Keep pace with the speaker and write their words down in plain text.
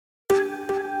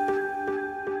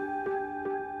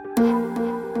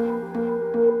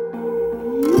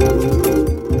Welcome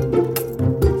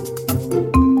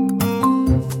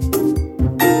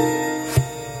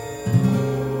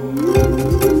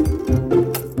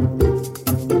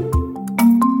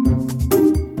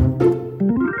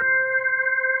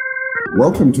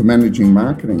to Managing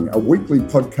Marketing, a weekly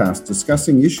podcast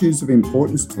discussing issues of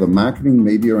importance to the marketing,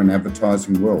 media and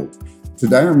advertising world.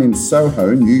 Today I'm in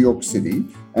Soho, New York City,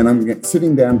 and I'm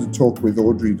sitting down to talk with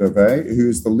Audrey Dauvet, who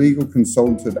is the legal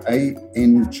consultant at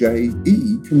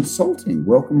ANJE Consulting.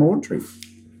 Welcome, Audrey.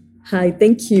 Hi,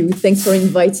 thank you. Thanks for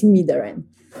inviting me, Darren.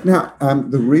 Now,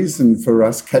 the reason for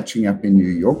us catching up in New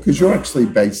York, because you're actually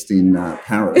based in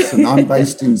Paris and I'm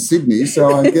based in Sydney,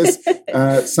 so I guess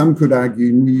some could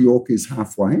argue New York is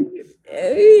halfway.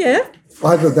 Yeah.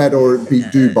 Either that or it'd be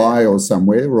Dubai or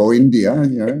somewhere, or India,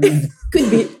 you know.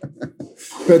 Could be.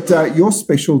 But your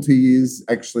specialty is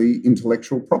actually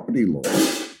intellectual property law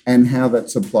and how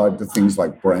that's applied to things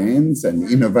like brands and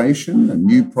innovation and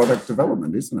new product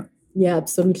development, isn't it? Yeah,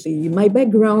 absolutely. My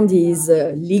background is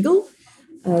legal.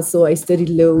 So I studied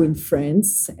law in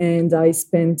France, and I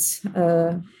spent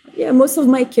most of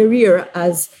my career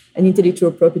as an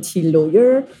intellectual property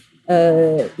lawyer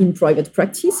in private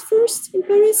practice first in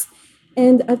Paris,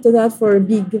 and after that for a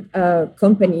big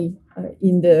company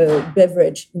in the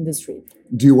beverage industry.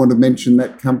 Do you want to mention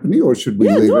that company, or should we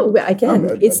leave it? I can.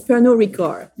 It's Pernod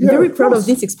Ricard. Yeah, very proud of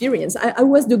this experience. I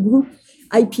was the group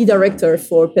IP director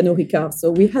for Pernod Ricard, so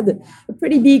we had a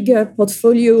pretty big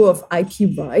portfolio of IP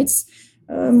rights.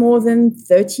 More than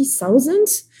 30,000.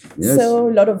 Yes. So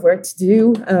a lot of work to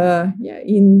do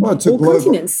in it's a all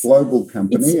continents. global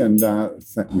company. And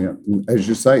as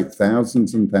you say,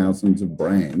 thousands and thousands of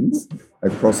brands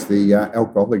across the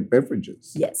alcoholic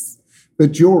beverages. Yes.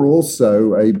 But you're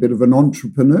also a bit of an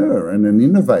entrepreneur and an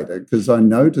innovator, because I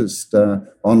noticed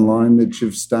online that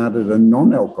you've started a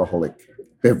non-alcoholic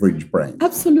beverage brand.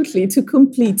 Absolutely, to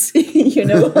complete,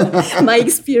 my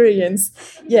experience.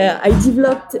 Yeah, I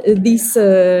developed this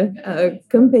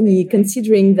company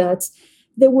considering that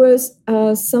there was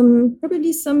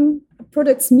probably some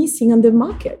products missing on the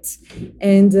market.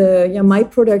 And my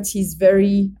product is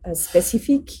very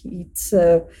specific. It's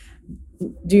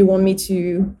do you want me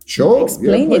to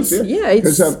explain it? Yeah,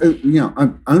 it's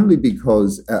only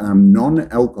because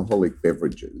non-alcoholic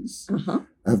beverages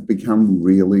have become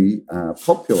really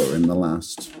popular in the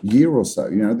last year or so.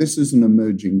 This is an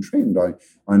emerging trend.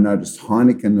 I noticed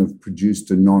Heineken have produced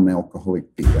a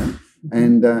non-alcoholic beer,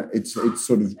 and it's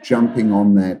sort of jumping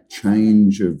on that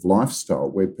change of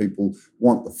lifestyle where people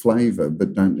want the flavour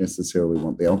but don't necessarily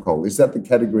want the alcohol. Is that the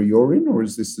category you're in, or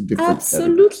is this a different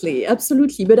category?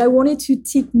 Absolutely. But I wanted to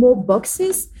tick more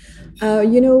boxes.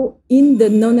 In the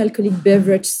non-alcoholic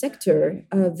beverage sector,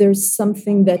 there's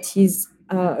something that is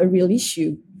a real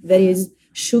issue, that is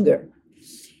sugar.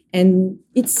 And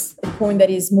it's a point that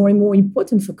is more and more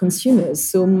important for consumers.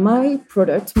 So my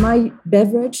product, my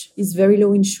beverage is very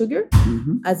low in sugar,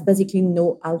 has basically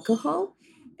no alcohol,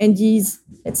 and is,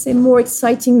 let's say, more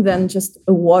exciting than just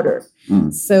a water.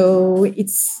 So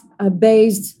it's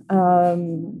based...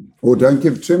 don't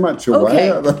give too much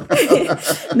away. Okay.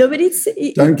 No, but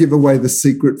don't give away the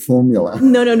secret formula.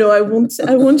 No, I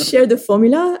won't share the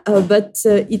formula, but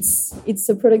it's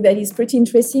a product that is pretty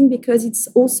interesting because it's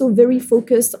also very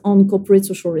focused on corporate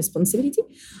social responsibility,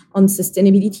 on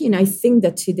sustainability. And I think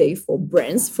that today for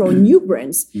brands, for new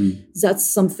brands, that's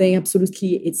something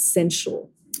absolutely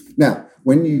essential. Now,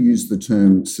 when you use the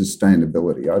term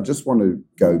sustainability, I just want to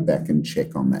go back and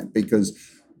check on that, because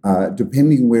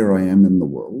depending where I am in the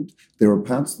world, there are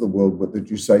parts of the world that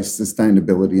you say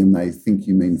sustainability and they think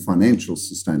you mean financial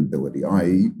sustainability,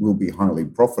 i.e. will be highly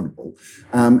profitable,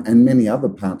 and many other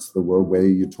parts of the world where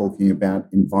you're talking about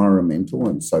environmental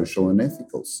and social and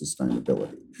ethical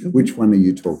sustainability. Which one are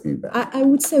you talking about? I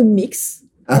would say a mix.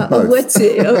 Of what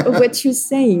you're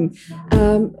saying.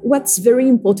 What's very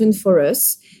important for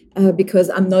us, because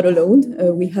I'm not alone,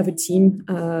 we have a team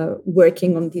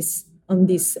working on this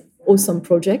awesome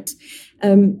project.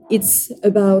 It's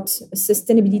about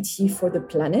sustainability for the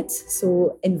planet,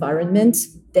 so environment,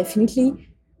 definitely.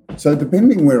 So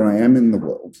depending where I am in the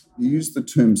world, you use the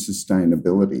term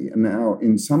sustainability. And now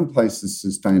in some places,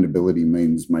 sustainability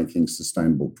means making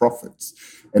sustainable profits.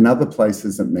 In other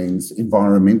places, it means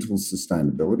environmental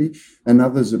sustainability. And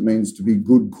others, it means to be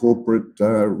good corporate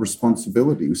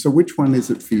responsibility. So which one is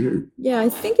it for you? Yeah, I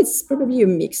think it's probably a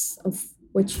mix of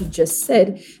what you just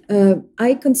said.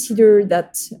 I consider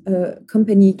that a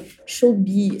company should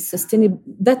be sustainable,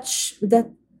 that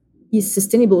is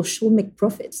sustainable should make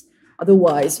profits.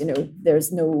 Otherwise,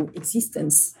 there's no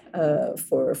existence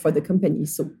for the company.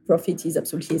 So profit is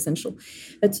absolutely essential.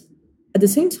 But at the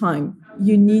same time,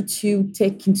 you need to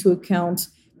take into account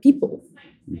people.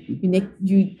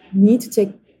 You need to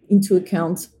take into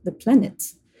account the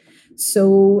planet.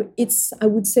 So it's, I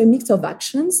would say, a mix of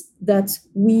actions that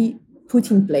we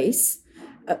put in place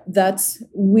that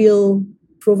will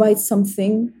provide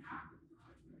something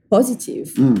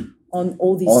positive on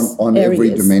all these on areas. every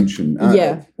dimension.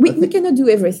 We cannot do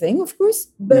everything, of course,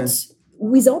 but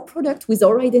with our product, with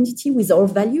our identity, with our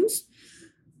values,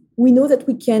 we know that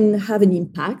we can have an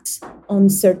impact on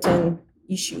certain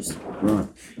issues. Right.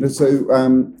 So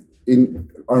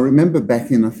I remember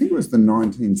back in, I think it was the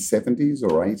 1970s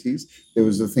or 80s, there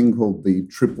was a thing called the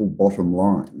triple bottom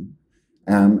line,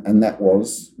 and that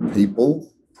was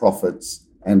people, profits,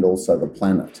 and also the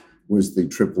planet was the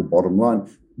triple bottom line.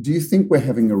 Do you think we're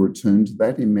having a return to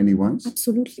that in many ways?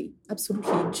 Absolutely.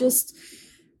 Just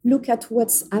look at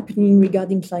what's happening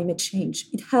regarding climate change.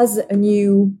 It has a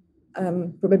new,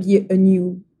 probably a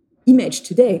new image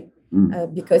today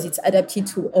because it's adapted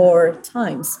to our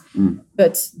times.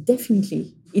 But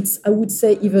definitely, it's, I would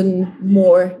say, even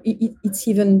more. It's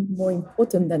even more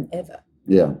important than ever.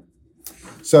 Yeah.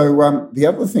 So the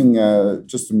other thing,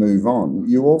 just to move on,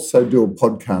 you also do a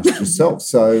podcast yourself.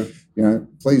 So,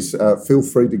 please feel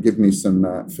free to give me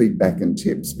some feedback and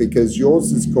tips, because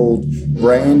yours is called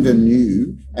Brand and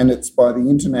New, and it's by the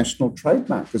International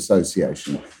Trademark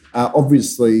Association.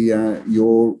 Obviously,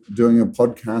 you're doing a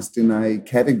podcast in a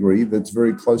category that's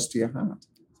very close to your heart.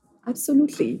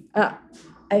 Absolutely.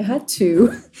 I had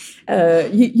to.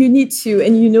 You need to,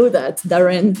 and you know that,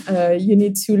 Darren, you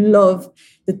need to love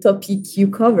the topic you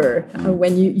cover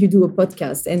when you do a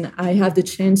podcast. And I have the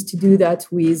chance to do that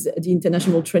with the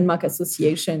International Trademark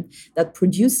Association that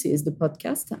produces the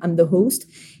podcast. I'm the host.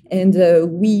 And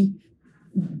we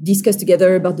discuss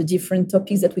together about the different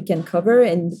topics that we can cover.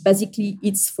 And basically,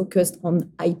 it's focused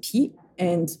on IP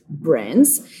and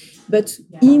brands, but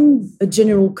in a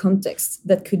general context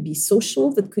that could be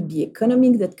social, that could be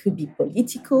economic, that could be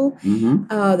political,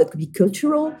 that could be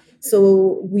cultural.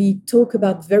 So we talk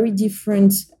about very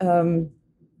different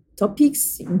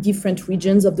topics in different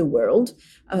regions of the world.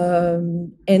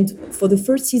 And for the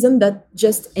first season that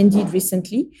just ended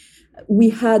recently,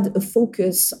 we had a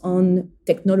focus on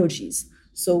technologies.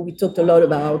 So we talked a lot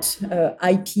about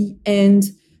IP and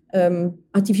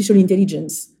artificial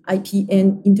intelligence, IP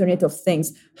and Internet of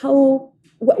Things.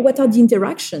 What are the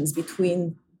interactions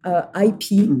between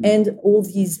IP and all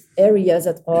these areas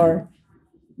that are,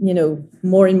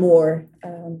 more and more?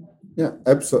 Yeah,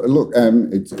 absolutely. Look,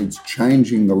 it's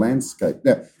changing the landscape.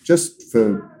 Now, just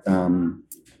for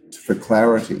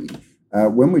clarity,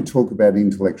 when we talk about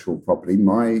intellectual property,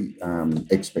 my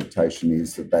expectation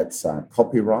is that that's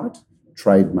copyright,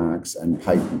 trademarks, and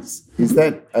patents. Is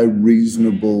that a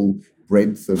reasonable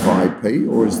breadth of IP,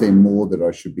 or is there more that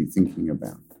I should be thinking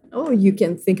about? Oh, you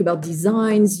can think about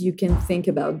designs, you can think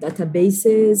about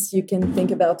databases, you can think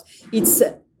about it's.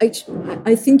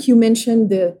 I think you mentioned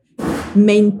the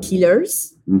main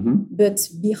pillars, but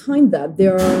behind that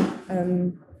there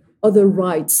are other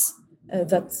rights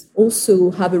that also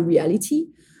have a reality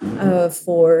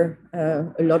for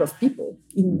a lot of people,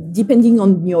 depending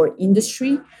on your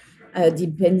industry,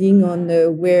 depending on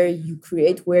where you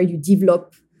create, where you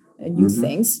develop new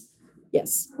things.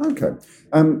 Yes. Okay.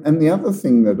 And the other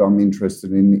thing that I'm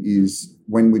interested in is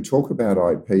when we talk about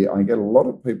IP, I get a lot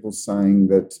of people saying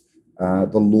that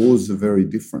the laws are very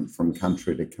different from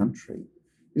country to country.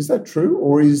 Is that true?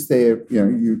 Or is there,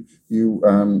 the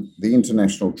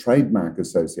International Trademark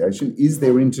Association, is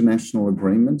there international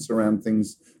agreements around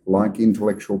things like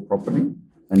intellectual property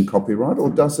and copyright, or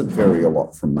does it vary a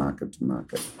lot from market to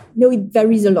market? No, it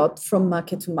varies a lot from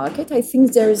market to market. I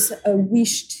think there's a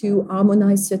wish to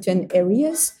harmonize certain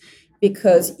areas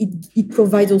because it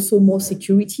provides also more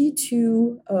security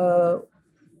to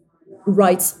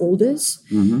rights holders.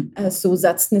 So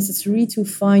that's necessary to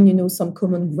find, some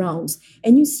common grounds.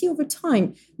 And you see over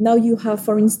time, now you have,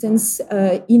 for instance,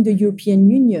 in the European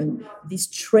Union, this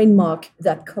trademark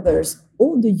that covers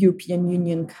all the European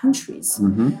Union countries.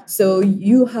 So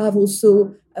you have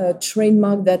also a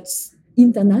trademark that's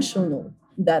international,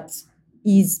 that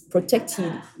is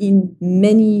protected in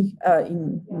many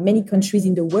countries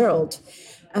in the world.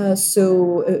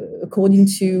 So according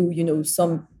to,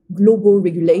 some global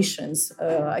regulations,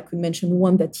 I could mention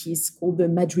one that is called the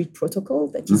Madrid Protocol,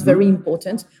 that is very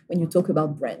important when you talk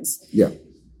about brands. Yeah.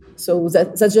 So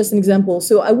that's just an example.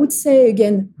 So I would say,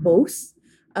 again, both.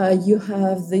 You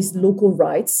have these local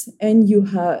rights and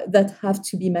that have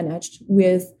to be managed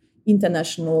with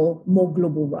international, more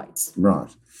global rights. Right.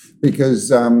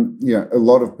 Because, a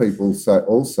lot of people say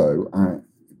also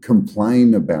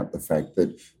complain about the fact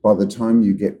that by the time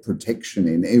you get protection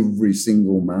in every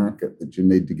single market that you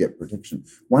need to get protection,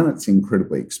 one, it's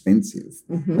incredibly expensive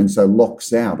and so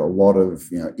locks out a lot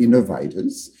of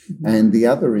innovators. And the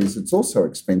other is it's also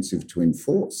expensive to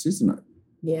enforce, isn't it?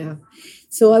 Yeah.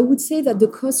 So I would say that the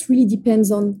cost really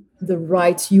depends on the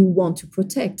right you want to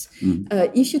protect.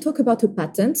 If you talk about a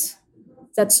patent,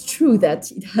 that's true that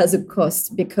it has a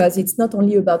cost because it's not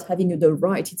only about having the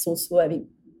right, it's also having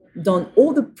done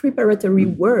all the preparatory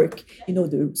work,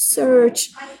 the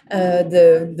search,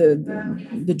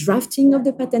 the drafting of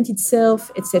the patent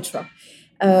itself, etc.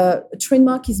 A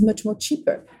trademark is much more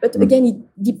cheaper. But again, it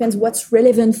depends what's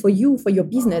relevant for you, for your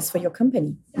business, for your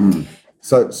company.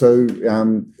 So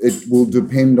it will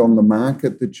depend on the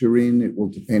market that you're in. It will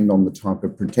depend on the type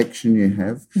of protection you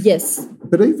have. Yes.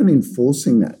 But even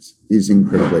enforcing that is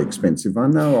incredibly expensive. I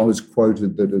know I was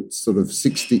quoted that it's sort of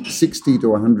 60 to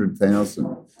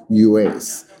 100,000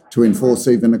 US to enforce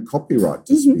even a copyright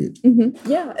dispute.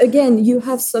 Yeah, again, you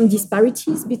have some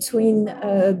disparities between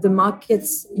the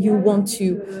markets you want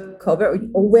to cover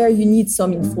or where you need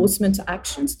some enforcement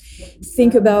actions.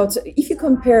 Think about, if you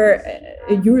compare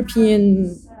a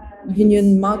European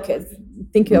Union market,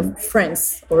 think of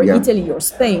France or Italy or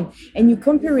Spain, and you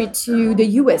compare it to the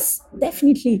US,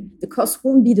 definitely the cost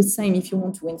won't be the same if you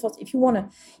want to enforce. If you want to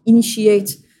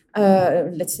initiate,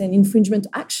 let's say, an infringement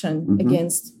action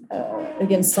against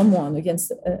someone,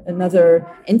 against another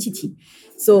entity.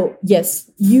 So yes,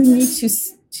 you need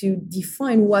to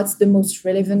define what's the most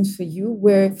relevant for you,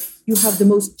 where you have the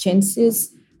most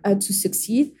chances to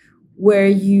succeed, where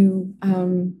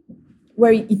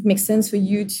it makes sense for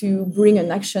you to bring an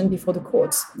action before the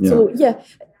courts. Yeah. So yeah,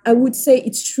 I would say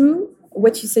it's true.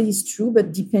 What you said is true,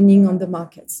 but depending on the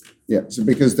markets. Yeah, so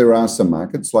because there are some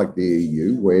markets like the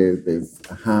EU where they've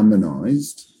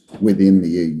harmonised within the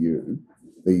EU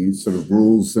the sort of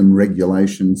rules and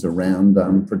regulations around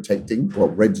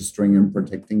registering and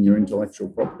protecting your intellectual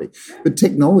property. But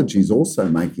technology is also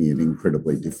making it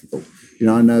incredibly difficult.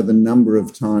 I know the number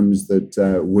of times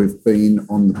that we've been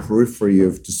on the periphery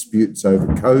of disputes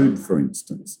over code, for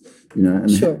instance.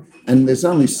 And there's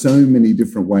only so many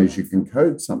different ways you can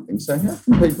code something. So how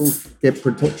can people get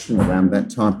protection around that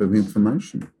type of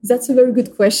information? That's a very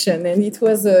good question, and it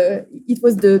was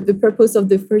the purpose of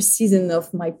the first season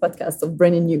of my podcast of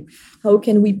Brand New. How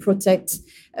can we protect?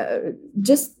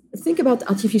 Just think about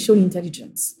artificial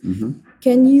intelligence.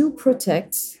 Can you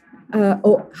protect,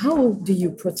 or how do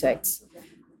you protect,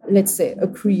 let's say, a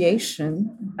creation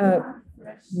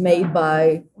made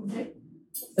by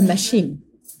a machine?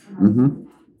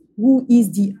 Who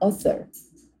is the author?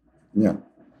 Yeah.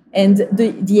 And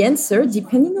the answer,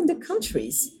 depending on the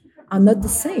countries, are not the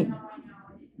same.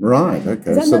 Right,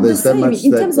 okay. They're not the same.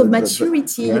 In terms of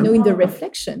maturity, in the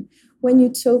reflection. When you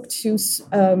talk to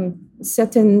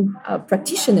certain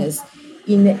practitioners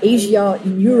in Asia,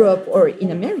 in Europe, or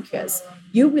in Americas,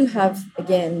 you will have,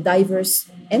 again, diverse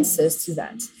answers to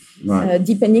that. Right.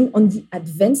 Depending on the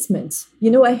advancement.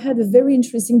 I had a very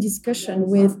interesting discussion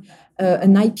with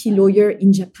an IP lawyer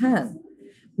in Japan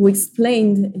who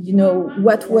explained,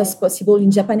 what was possible in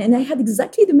Japan. And I had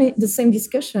exactly the same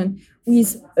discussion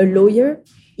with a lawyer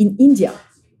in India.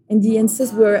 And the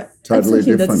answers were totally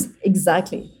different.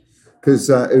 Exactly.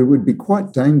 Because it would be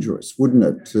quite dangerous, wouldn't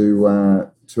it,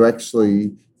 to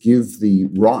actually give the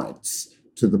rights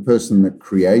to the person that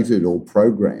created or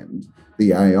programmed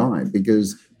the AI,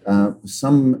 because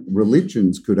some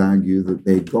religions could argue that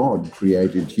their God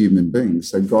created human beings,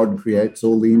 so God creates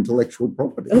all the intellectual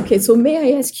property. Okay, so may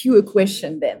I ask you a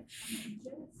question then?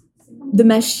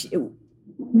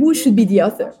 Who should be the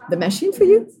author? The machine for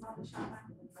you?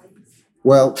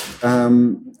 Well,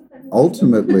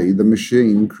 ultimately, the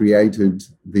machine created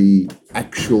the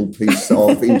actual piece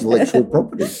of intellectual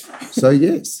property. So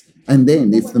yes, and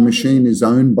then if the machine is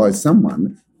owned by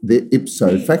someone, the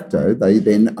ipso facto, they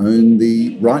then own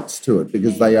the rights to it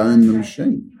because they own the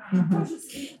machine.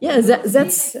 Yeah,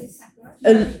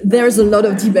 there's a lot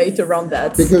of debate around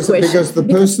that. Because the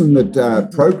person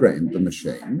that programmed the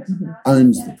machine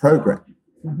owns the program.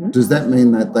 Does that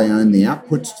mean that they own the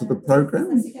outputs to the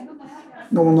program?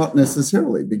 No, well, not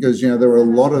necessarily, because there are a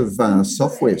lot of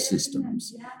software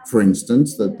systems, for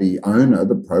instance, that the owner,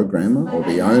 the programmer, or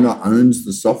the owner owns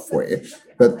the software,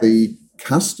 but the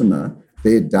customer,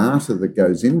 their data that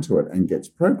goes into it and gets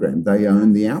programmed, they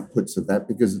own the outputs of that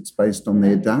because it's based on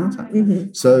their data.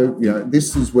 So,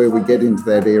 this is where we get into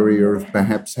that area of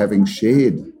perhaps having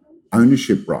shared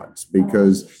ownership rights,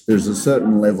 because there's a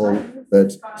certain level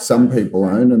that some people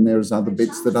own and there's other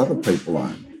bits that other people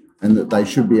own, and that they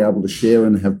should be able to share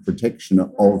and have protection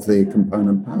of their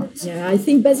component parts. Yeah, I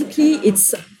think basically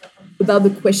it's about the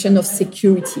question of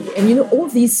security. And, all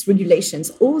these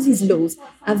regulations, all these laws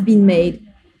have been made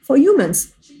for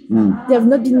humans. They have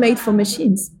not been made for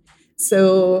machines.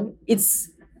 So it's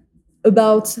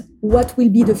about what will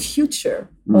be the future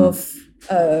of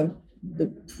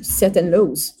the certain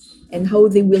laws and how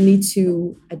they will need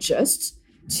to adjust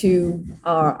to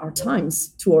our times,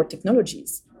 to our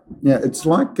technologies. Yeah, it's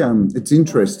like, it's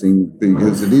interesting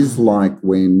because it is like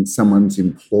when someone's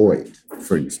employed,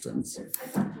 for instance,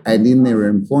 and in their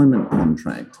employment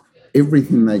contract,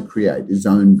 everything they create is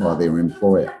owned by their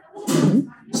employer.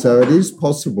 So it is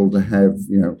possible to have,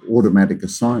 automatic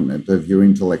assignment of your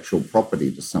intellectual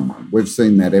property to someone. We've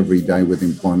seen that every day with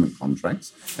employment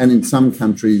contracts. And in some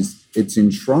countries, it's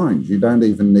enshrined. You don't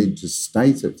even need to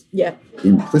state it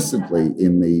implicitly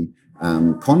in the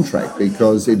contract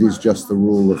because it is just the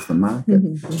rule of the market.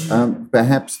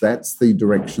 Perhaps that's the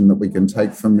direction that we can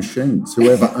take for machines.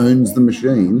 Whoever owns the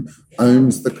machine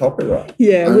owns the copyright,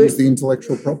 owns the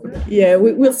intellectual property. Yeah,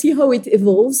 we'll see how it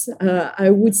evolves.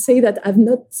 I would say that I've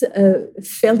not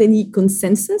felt any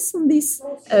consensus on these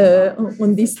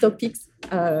topics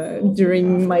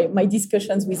during my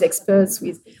discussions with experts,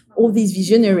 with all these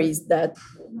visionaries that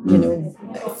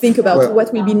think about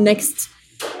what will be next.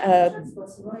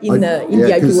 In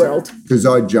the IP world. Because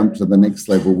I jumped to the next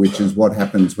level, which is what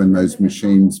happens when those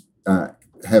machines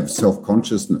have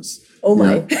self-consciousness. Oh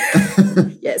my,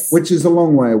 yes. Which is a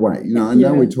long way away. I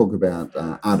know we talk about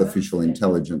artificial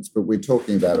intelligence, but we're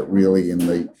talking about it really in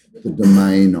the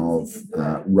domain of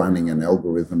running an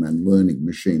algorithm and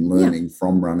machine learning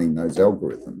from running those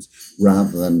algorithms,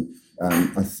 rather than,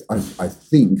 I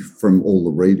think from all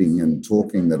the reading and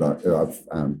talking that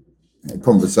I've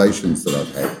conversations that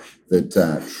I've had,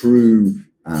 that true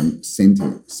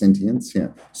sentience,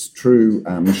 true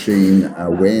machine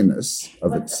awareness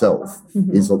of itself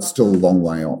is still a long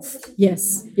way off.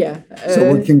 Yes, yeah.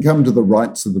 So we can come to the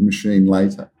rights of the machine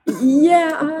later.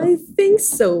 Yeah, I think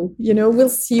so. We'll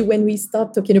see when we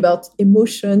start talking about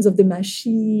emotions of the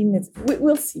machine.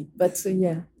 We'll see, but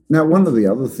yeah. Now, one of the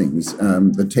other things,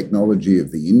 the technology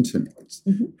of the internet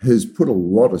has put a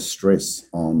lot of stress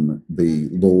on the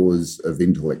laws of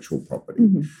intellectual property.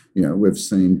 We've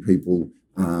seen people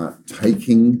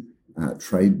taking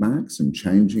trademarks and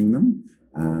changing them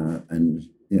and,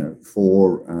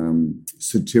 for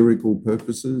satirical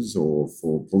purposes or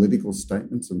for political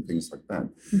statements and things like that.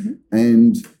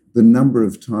 And the number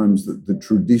of times that the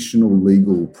traditional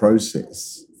legal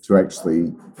process to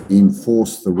actually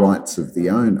enforce the rights of the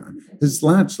owner has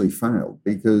largely failed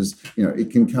because, it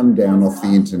can come down off the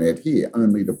internet here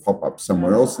only to pop up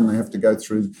somewhere else and they have to go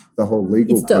through the whole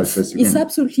legal process again.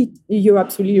 You're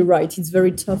absolutely right. It's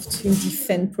very tough to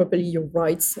defend properly your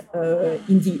rights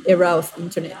in the era of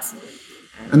internet.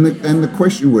 And the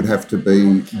question would have to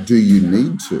be, do you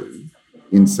need to?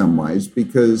 In some ways,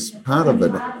 because part of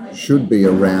it should be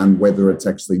around whether it's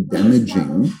actually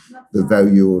damaging the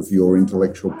value of your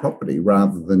intellectual property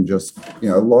rather than just,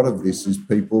 a lot of this is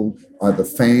people, either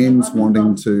fans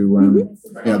wanting to,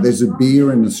 there's a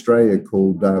beer in Australia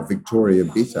called Victoria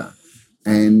Bitter,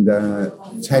 and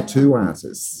tattoo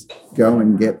artists go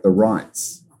and get the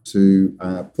rights to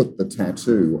put the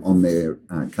tattoo on their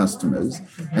customers.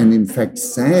 And in fact,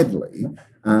 sadly,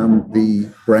 the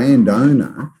brand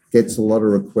owner gets a lot of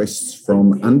requests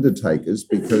from undertakers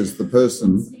because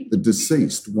the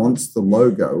deceased, wants the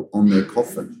logo on their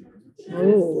coffin.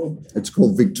 Oh. It's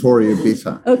called Victoria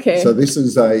Bitter. Okay. So this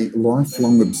is a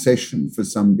lifelong obsession for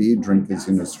some beer drinkers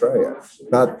in Australia.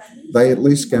 But they at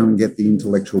least go and get the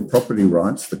intellectual property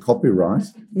rights, the copyright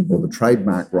or the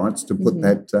trademark rights to put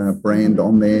that brand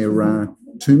on their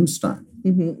tombstone.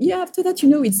 Yeah, after that,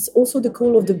 it's also the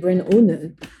call of the brand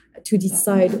owner to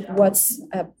decide what's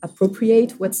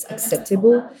appropriate, what's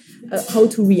acceptable, how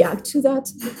to react to that.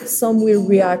 Some will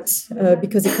react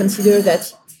because they consider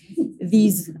that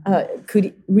these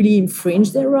could really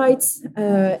infringe their rights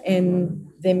and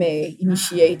they may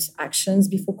initiate actions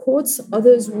before courts.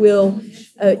 Others will,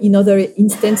 in other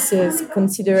instances,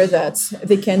 consider that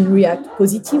they can react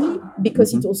positively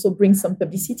because it also brings some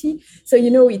publicity. So,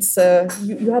 it's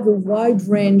you have a wide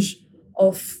range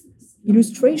of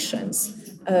illustrations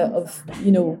of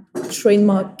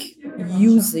trademark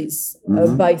uses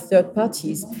by third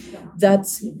parties that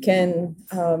can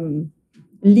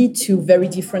lead to very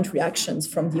different reactions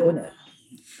from the owner.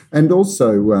 And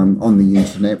also on the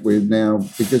internet, we're now,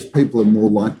 because people are more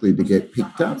likely to get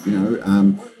picked up,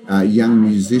 Young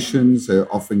musicians are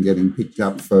often getting picked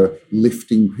up for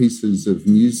lifting pieces of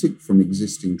music from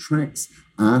existing tracks.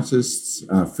 Artists,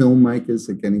 filmmakers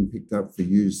are getting picked up for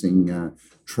using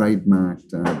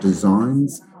trademarked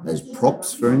designs as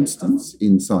props, for instance,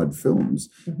 inside films.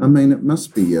 I mean, it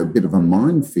must be a bit of a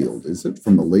minefield, is it,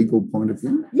 from a legal point of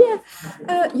view? Yeah,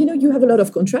 you have a lot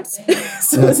of contracts,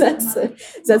 so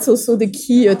that's also the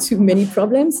key to many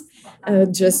problems.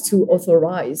 Just to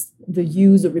authorize the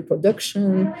use, the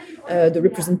reproduction, the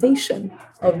representation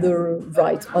of the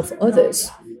right of others.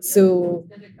 So,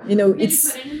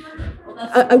 it's.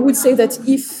 I would say that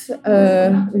if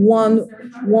one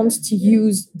wants to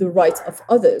use the right of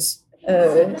others,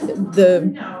 the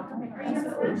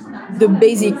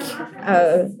basic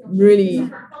really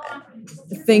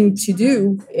thing to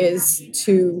do is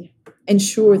to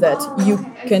ensure that you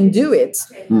can do it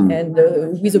and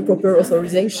with a proper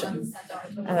authorization.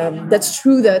 That's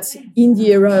true that in the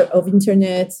era of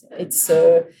internet,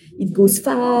 it goes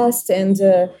fast, and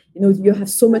you have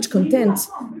so much content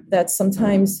that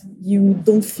sometimes you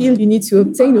don't feel you need to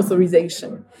obtain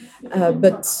authorization.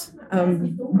 But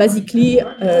basically,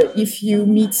 if you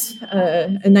meet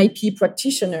an IP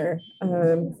practitioner,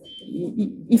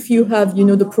 if you have,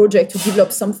 the project to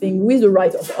develop something with the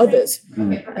right of others,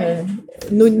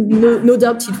 no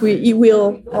doubt he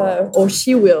will or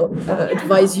she will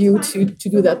advise you to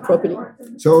do that properly.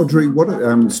 So, Audrey, what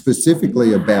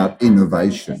specifically about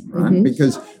innovation, right? Mm-hmm.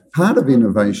 Because part of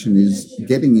innovation is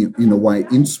getting, in a way,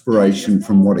 inspiration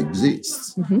from what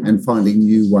exists and finding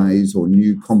new ways or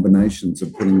new combinations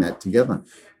of putting that together.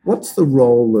 What's the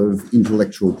role of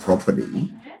intellectual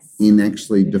property in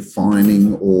actually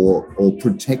defining or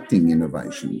protecting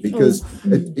innovation? Because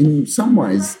in some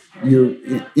ways, your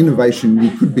innovation,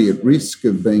 you could be at risk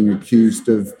of being accused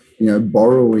of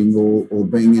borrowing or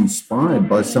being inspired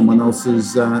by someone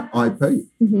else's IP.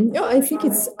 Mm-hmm. Yeah, I think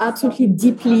it's absolutely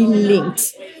deeply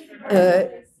linked.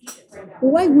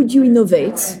 Why would you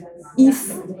innovate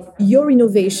if your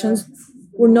innovations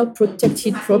were not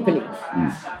protected properly?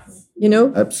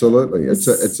 Absolutely.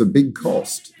 It's a big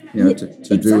cost. To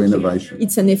exactly. do innovation.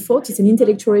 It's an effort. It's an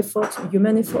intellectual effort, a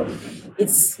human effort.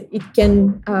 It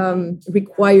can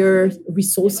require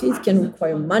resources, it can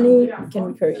require money, it can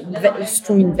require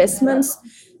strong investments.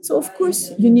 So, of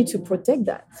course, you need to protect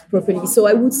that properly. So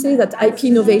I would say that IP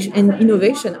innovation and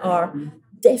innovation are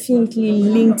definitely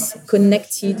linked,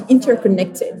 connected,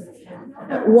 interconnected.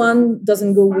 One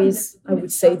doesn't go with, I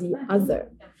would say, the other.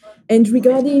 And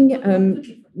regarding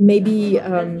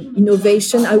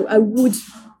innovation, I would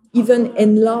even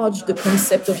enlarge the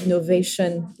concept of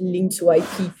innovation linked to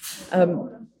IP.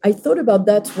 I thought about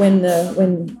that when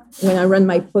I ran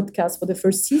my podcast for the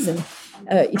first season.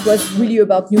 It was really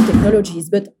about new technologies,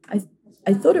 but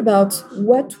I thought about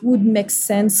what would make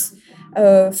sense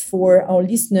for our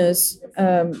listeners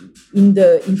in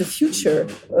the future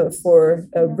for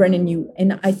brand new.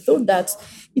 And I thought that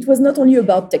it was not only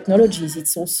about technologies;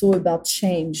 it's also about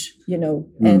change,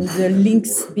 and the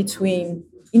links between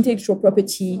intellectual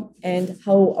property and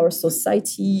how our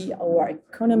society, our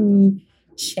economy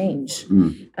change.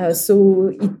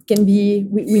 So it can be,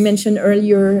 we mentioned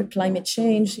earlier, climate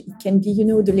change. It can be,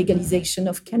 the legalization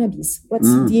of cannabis. What's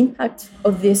the impact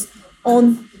of this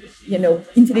on,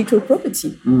 intellectual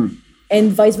property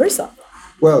and vice versa?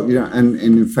 Well, and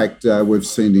in fact, we've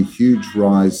seen a huge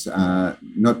rise,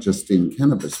 not just in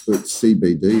cannabis, but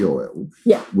CBD oil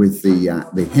with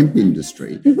the hemp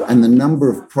industry and the number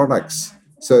of products.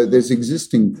 So there's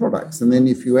existing products. And then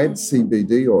if you add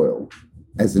CBD oil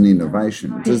as an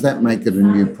innovation, does that make it a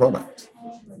new product?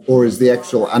 Or is the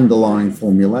actual underlying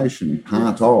formulation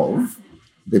part of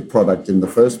the product in the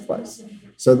first place?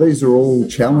 So these are all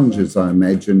challenges, I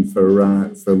imagine,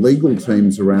 for legal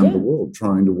teams around the world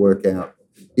trying to work out,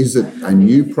 is it a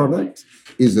new product?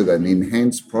 Is it an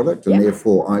enhanced product and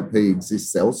therefore IP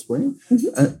exists elsewhere?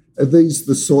 Are these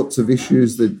the sorts of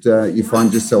issues that you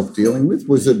find yourself dealing with?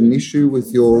 Was it an issue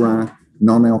with your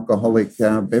non-alcoholic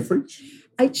beverage?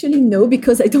 Actually, no,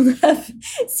 because I don't have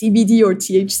CBD or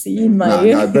THC in my...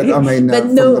 No, but I mean,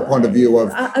 from the point of view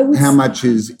of how much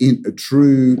is a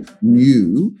true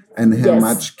new and how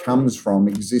much comes from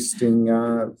existing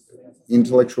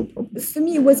intellectual property. For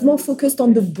me, it was more focused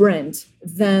on the brand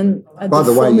than By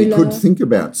the way, formula. You could think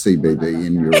about CBD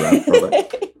in your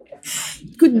product.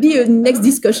 It could be a next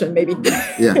discussion, maybe.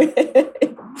 Yeah.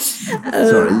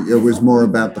 Sorry, it was more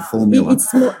about the formula.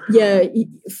 It's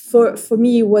more, for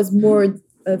me, it was more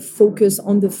focus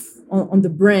on the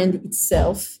brand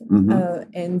itself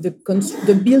and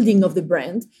the building of the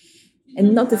brand,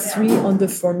 and not necessarily on the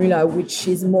formula, which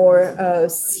is more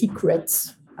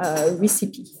secret.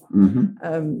 recipe.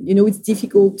 It's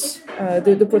difficult.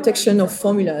 The protection of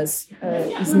formulas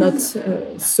is not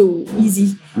so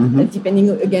easy, depending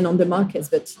again on the markets,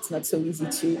 but it's not so easy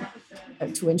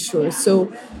to ensure.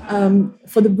 So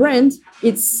for the brand,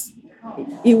 it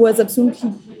was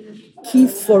absolutely key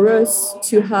for us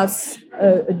to have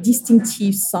a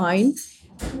distinctive sign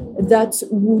that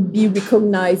would be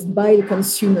recognized by the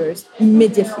consumers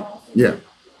immediately. Yeah.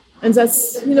 And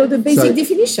that's, the basic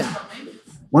definition.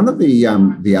 One of the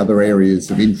other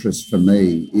areas of interest for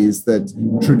me is that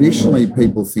traditionally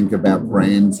people think about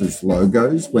brands as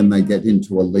logos when they get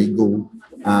into a legal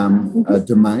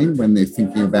domain. When they're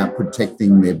thinking about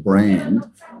protecting their brand,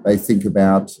 they think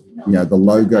about the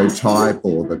logo type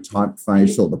or the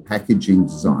typeface or the packaging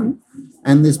design.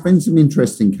 And there's been some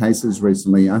interesting cases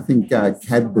recently. I think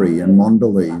Cadbury and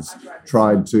Mondelez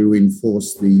tried to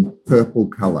enforce the purple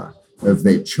colour of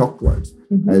their chocolate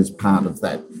as part of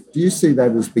that. Do you see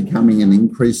that as becoming an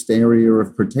increased area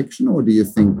of protection, or do you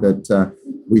think that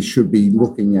we should be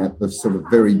looking at the sort of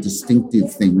very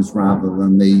distinctive things rather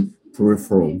than the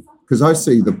peripheral? Because I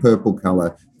see the purple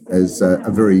colour as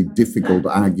a very difficult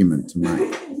argument to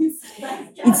make.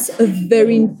 It's a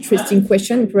very interesting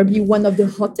question, probably one of the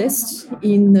hottest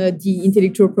in the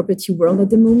intellectual property world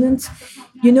at the moment.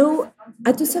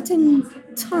 At a certain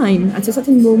time, at a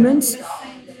certain moment,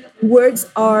 words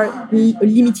are a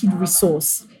limited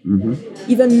resource.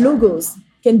 Even logos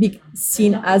can be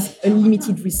seen as a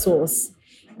limited resource.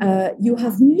 You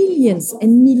have millions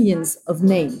and millions of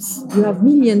names. You have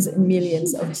millions and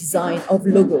millions of design, of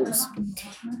logos,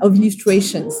 of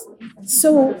illustrations.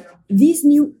 So these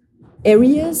new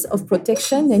areas of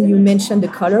protection, and you mentioned the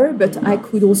color, but I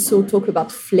could also talk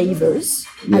about flavors.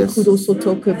 Yes. I could also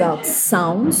talk about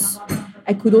sounds.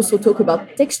 I could also talk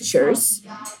about textures.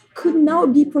 Could now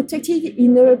be protected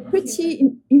in a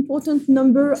pretty important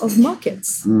number of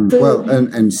markets. Well,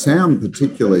 and sound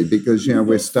particularly, because,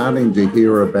 we're starting to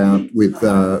hear about with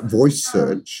voice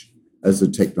search as a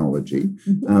technology,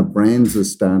 brands are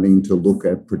starting to look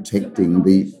at protecting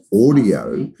the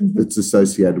audio that's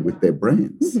associated with their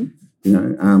brands.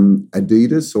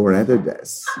 Adidas or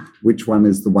Adidas, which one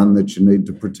is the one that you need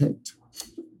to protect?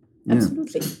 Yeah.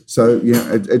 Absolutely. So,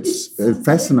 it's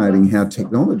fascinating how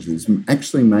technology is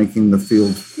actually making the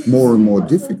field more and more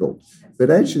difficult. But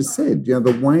as you said,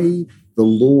 the way the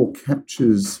law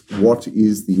captures what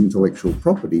is the intellectual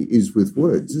property is with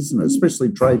words, isn't it?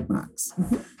 Especially trademarks.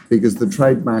 Because the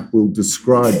trademark will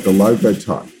describe the logo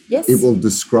type. Yes. It will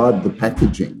describe the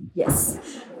packaging. Yes.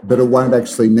 But it won't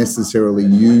actually necessarily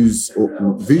use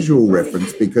visual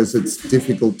reference because it's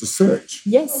difficult to search.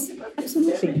 Yes,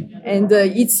 absolutely. And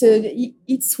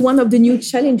it's one of the new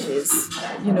challenges,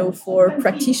 for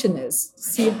practitioners.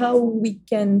 See how we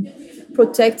can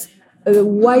protect a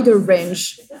wider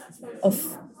range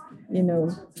of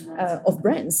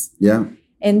brands. Yeah.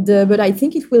 And but I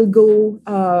think it will go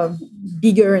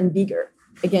bigger and bigger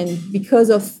again because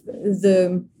of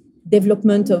the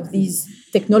development of these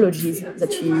technologies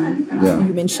that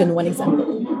you mentioned one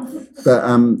example. But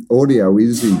audio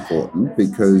is important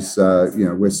because,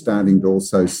 we're starting to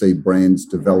also see brands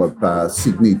develop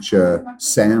signature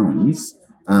sounds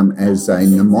as a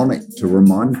mnemonic to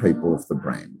remind people of the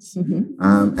brands.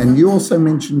 And you also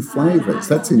mentioned flavours.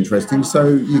 That's interesting. So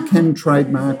you can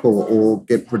trademark or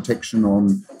get protection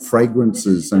on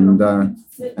fragrances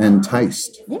and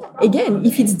taste. Yeah, again,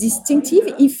 if it's distinctive,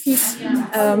 if it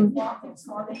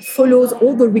follows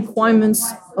all the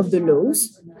requirements of the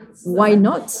laws, why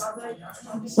not?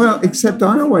 Well, except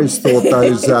I always thought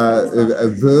those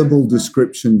verbal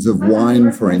descriptions of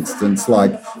wine, for instance,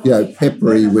 like,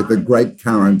 peppery with a grape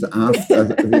currant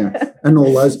after, and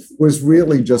all those, was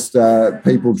really just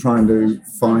people trying to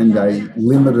find a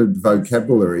limited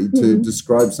vocabulary to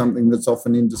describe something that's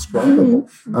often indescribable.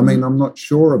 I mean, I'm not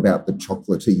sure about the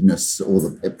chocolatiness or the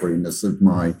pepperiness of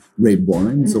my red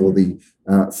wines or the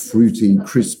fruity,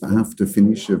 crisp after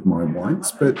finish of my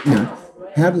whites, but,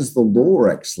 how does the law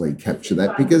actually capture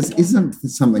that? Because isn't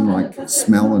something like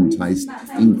smell and taste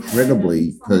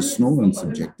incredibly personal and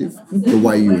subjective, the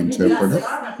way you interpret it?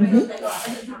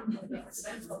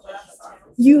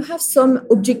 You have some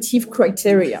objective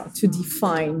criteria to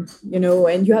define,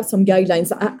 and you have some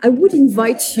guidelines. I would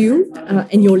invite you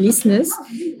and your listeners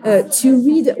to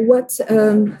read what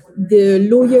the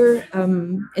lawyer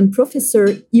and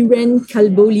professor Irene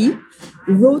Kalboli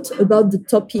wrote about the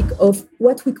topic of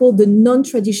what we call the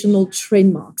non-traditional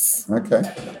trademarks. Okay.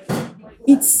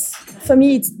 For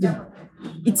me, it's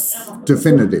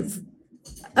definitive.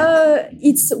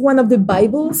 It's one of the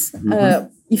Bibles,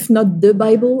 if not the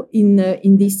Bible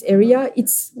in this area.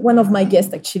 It's one of my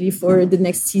guests actually for the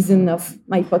next season of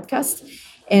my podcast.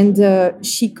 And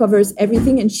she covers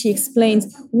everything, and she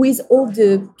explains with all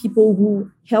the people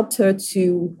who helped her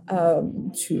to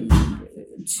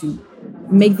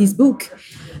make this book.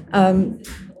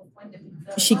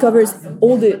 She covers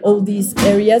all these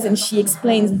areas, and she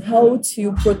explains how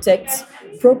to protect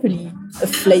properly a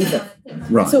flavor.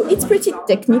 Right. So it's pretty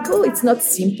technical. It's not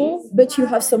simple, but you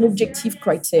have some objective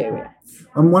criteria.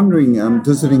 I'm wondering,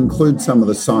 does it include some of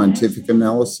the scientific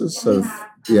analysis of,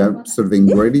 sort of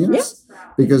ingredients? Yeah.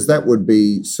 Because that would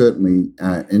be certainly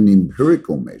an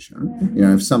empirical measure. Mm-hmm.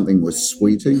 If something was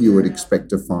sweeter, you would expect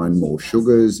to find more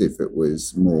sugars. If it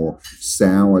was more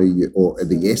sour, or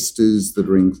the esters that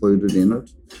are included in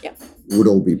it, would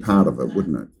all be part of it,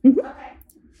 wouldn't it? Mm-hmm.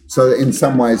 So in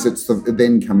some ways, it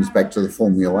then comes back to the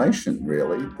formulation,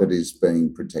 really, that is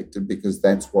being protected, because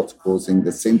that's what's causing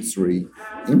the sensory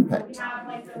impact.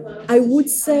 I would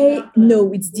say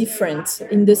no, it's different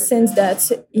in the sense that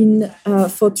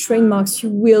for trademarks, you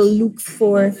will look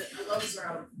for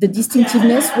the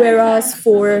distinctiveness, whereas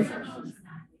for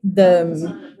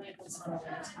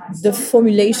the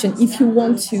formulation, if you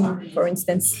want to, for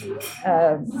instance,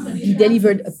 be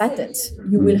delivered a patent,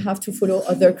 you will have to follow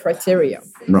other criteria.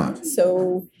 Right.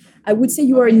 So I would say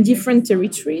you are in different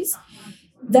territories.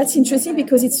 That's interesting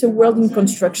because it's a world in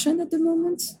construction at the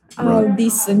moment. Right.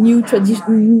 These new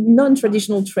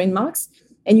non-traditional trademarks,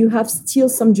 and you have still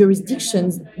some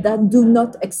jurisdictions that do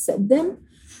not accept them.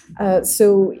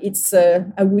 So it's,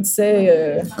 I would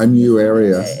say, a new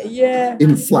area.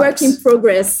 In flux. Work in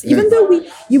progress. Yeah. Even though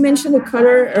you mentioned a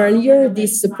color earlier,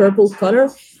 this purple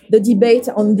color, the debate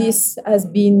on this has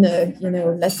been,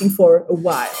 lasting for a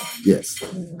while. Yes,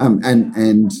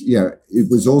 and it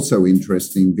was also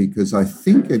interesting because I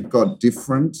think it got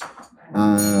different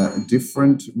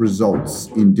results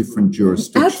in different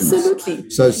jurisdictions. Absolutely.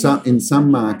 So in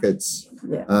some markets,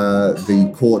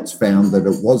 the courts found that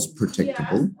it was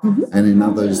protectable, mm-hmm. and in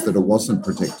others that it wasn't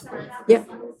protectable. Yeah.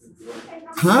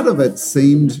 Part of it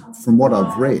seemed, from what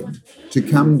I've read, to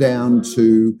come down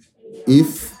to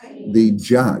if the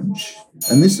judge,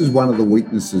 and this is one of the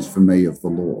weaknesses for me of the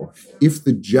law, if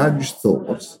the judge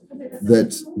thought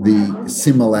that the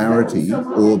similarity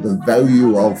or the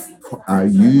value of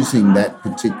using that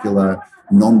particular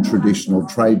non-traditional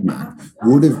trademark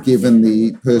would have given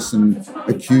the person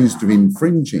accused of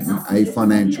infringing a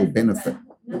financial benefit,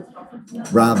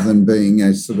 rather than being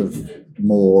a sort of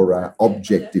more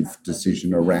objective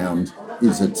decision around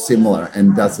is it similar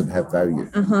and does it have value?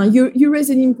 You raise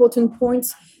an important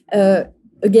point.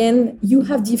 Again, you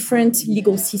have different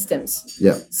legal systems.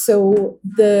 Yeah. So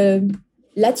the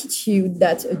latitude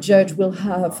that a judge will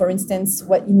have, for instance,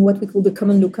 in what we call the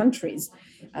common law countries,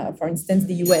 for instance,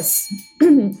 the US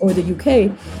or the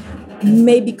UK,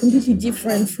 may be completely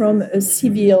different from a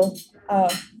civil,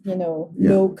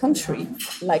 law country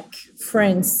like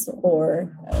France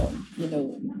or,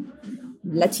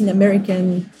 Latin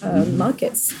American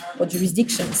markets or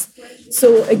jurisdictions.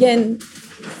 So again,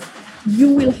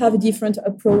 you will have a different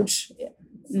approach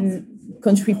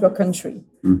country per country.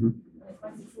 Mm-hmm.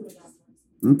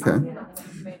 Okay.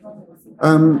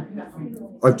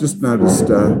 I've just noticed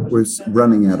we're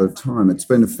running out of time. It's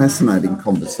been a fascinating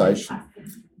conversation.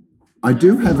 I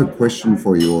do have a question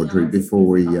for you, Audrey, before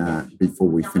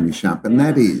we finish up, and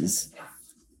that is,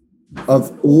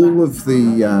 of all of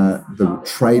the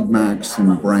trademarks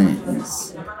and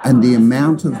brands and the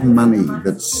amount of money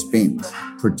that's spent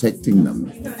protecting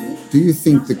them, do you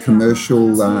think the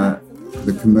commercial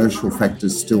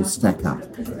factors still stack up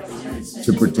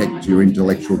to protect your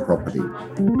intellectual property?